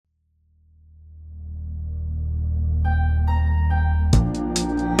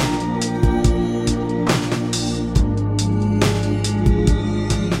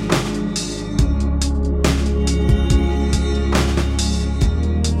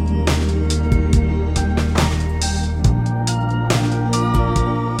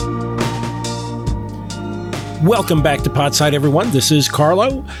Welcome back to Podside, everyone. This is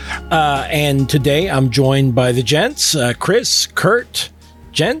Carlo, and today I'm joined by the gents, Chris, Kurt.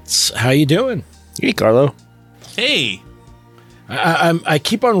 Gents, how you doing? Hey, Carlo. Hey. I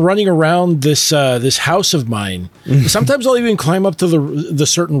keep on running around this house of mine. Sometimes I'll even climb up to the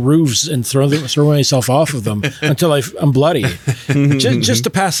certain roofs and throw myself off of them until I'm bloody, just to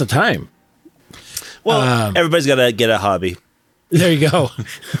pass the time. Well, everybody's got to get a hobby. There you go.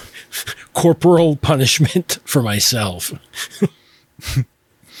 Corporal punishment for myself.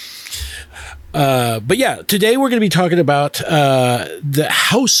 But yeah, today we're going to be talking about the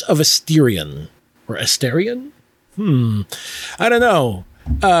House of Asterion. Or Asterion? I don't know.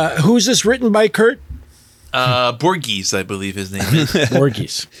 Who's this written by, Kurt? Borges, I believe his name is.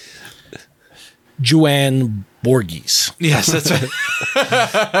 Borges. Joanne Borges. Yes, that's right.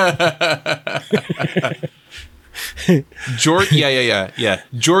 Yeah.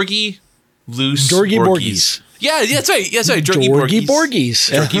 Jorge Luis Borges. Yeah, that's right. Jorge Borges.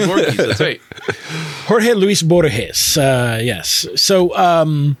 Jorge Borges, that's right. Jorge Luis Borges. Yes. So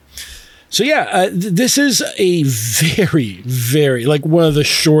yeah, this is a very, very, like one of the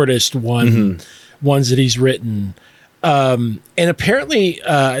shortest ones that he's written. And apparently,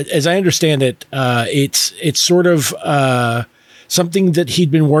 as I understand it, it's sort of something that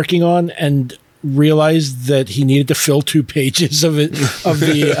he'd been working on and realized that he needed to fill 2 pages of it, of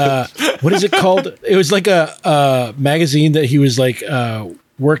the, what is it called? It was like a magazine that he was like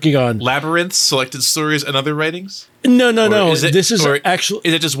working on. Labyrinth, Selected Stories and Other Writings? No. This is actually...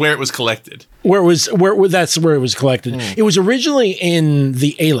 Is it just where it was collected? That's where it was collected. It was originally in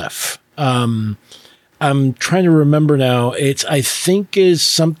the Aleph. I'm trying to remember now. I think is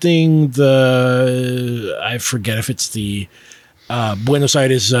something I forget if it's the Buenos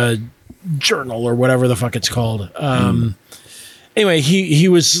Aires Journal or whatever the fuck it's called. Anyway, he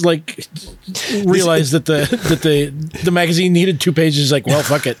was like realized that the magazine needed 2 pages. Like, well,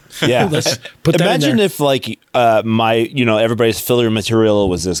 fuck it. Yeah, let's put that Imagine in there. if like everybody's filler material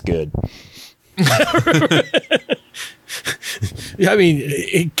was this good. I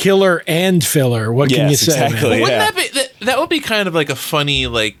mean, killer and filler. What can you say? Exactly. Man? Wouldn't that would be kind of like a funny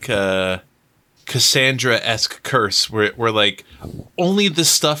like Cassandra-esque curse where like only the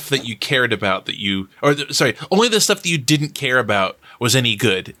stuff that you cared about only the stuff that you didn't care about was any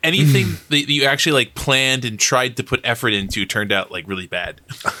good. Anything that you actually like planned and tried to put effort into turned out like really bad.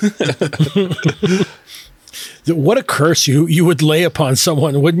 What a curse you would lay upon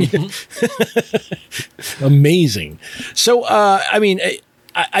someone, wouldn't you? Amazing. So, I mean,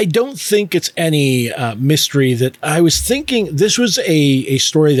 I don't think it's any mystery that I was thinking this was a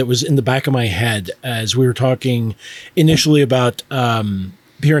story that was in the back of my head as we were talking initially about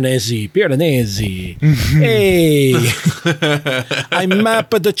Piranesi. Hey, I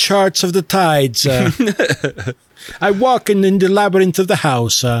map the charts of the tides. I walk in the labyrinth of the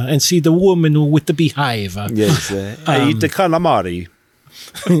house and see the woman with the beehive. Yes, I eat the calamari.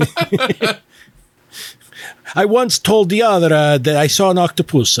 I once told the other that I saw an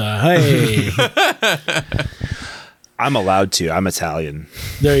octopus. Hey. I'm allowed to. I'm Italian.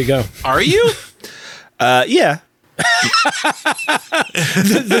 There you go. Are you? Yeah.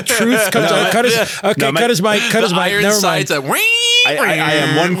 The truth comes out. Cut his mic. Never mind. I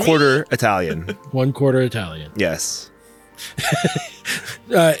am 1/4 Italian. 1/4 Italian. Yes.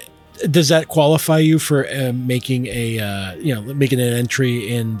 Does that qualify you for making making an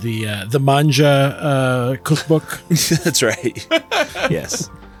entry in the Manja cookbook? That's right. Yes,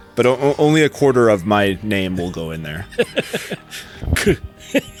 but only 1/4 of my name will go in there.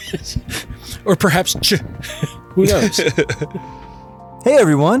 Or perhaps who knows? Hey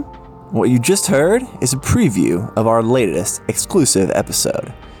everyone! What you just heard is a preview of our latest exclusive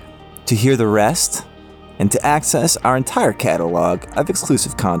episode. To hear the rest, and to access our entire catalog of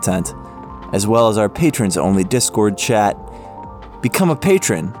exclusive content, as well as our patrons-only Discord chat, become a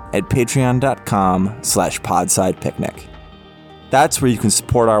patron at patreon.com/podsidepicnic. That's where you can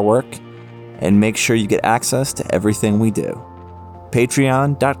support our work and make sure you get access to everything we do.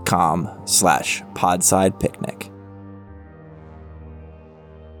 patreon.com/podsidepicnic.